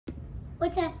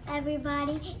What's up,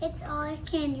 everybody? It's Ollie's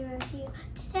Candy Review.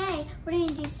 Today, we're going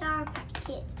to do Sour Patch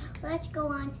Kids. Let's go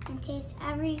on and taste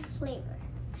every flavor.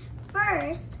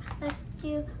 First, let's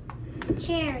do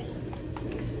cherry.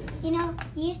 You know,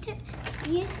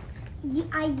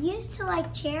 I used to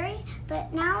like cherry,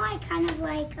 but now I kind of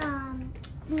like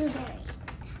blueberry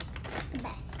the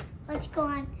best. Let's go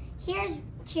on. Here's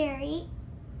cherry.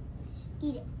 Let's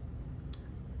eat it.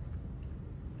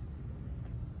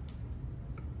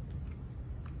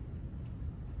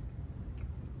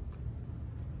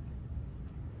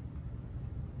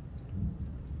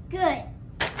 Good.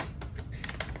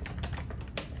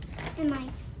 And my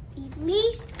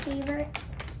least favorite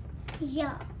is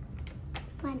yellow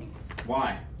lemon.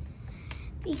 Why?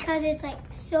 Because it's like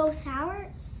so sour,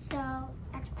 so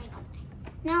that's why I don't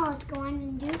like. Now let's go on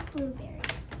and do blueberry.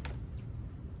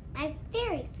 My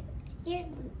very favorite. Here's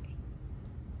blueberry.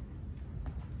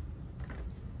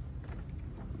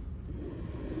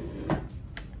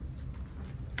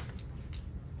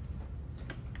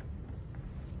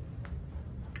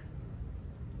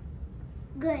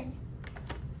 Good.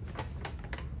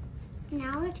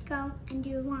 Now let's go and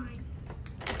do lime.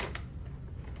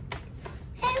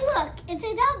 Hey, look, it's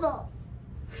a double.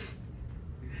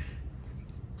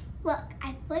 Look,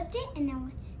 I flipped it and now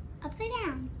it's upside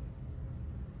down.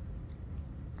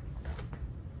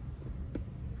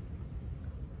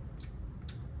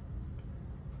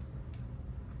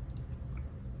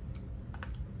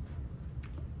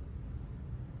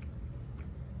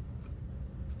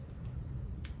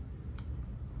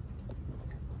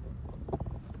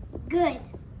 Good.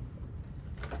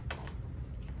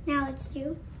 Now let's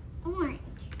do orange.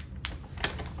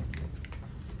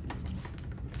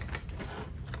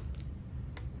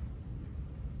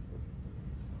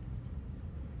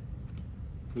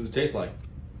 What does it taste like?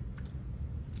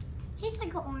 Tastes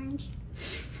like an orange.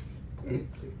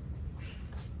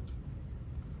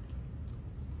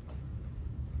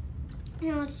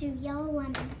 Now let's do yellow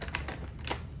lemon.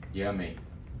 Yummy.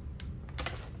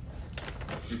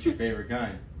 What's your favorite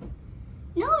kind?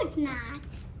 No, it's not.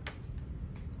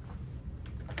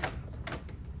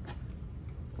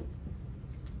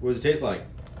 What does it taste like?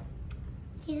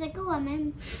 Tastes like a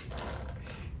lemon.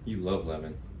 You love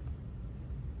lemon.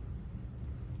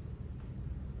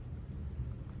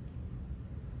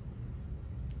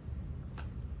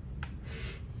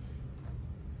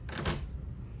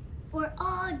 We're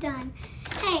all done.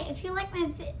 Hey, if you like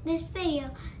this video,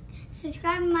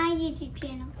 subscribe to my YouTube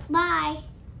channel. Bye.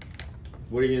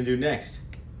 What are you gonna do next?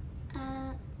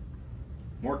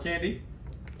 More candy?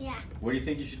 Yeah. What do you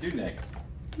think you should do next?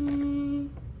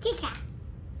 Kit Kat.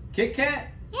 Kit Kat?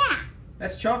 Yeah.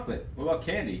 That's chocolate. What about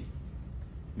candy?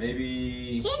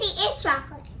 Maybe... Candy is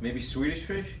chocolate. Maybe Swedish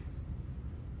Fish?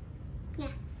 Yeah.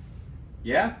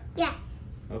 Yeah? Yeah.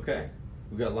 Okay.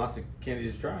 We've got lots of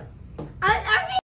candy to try.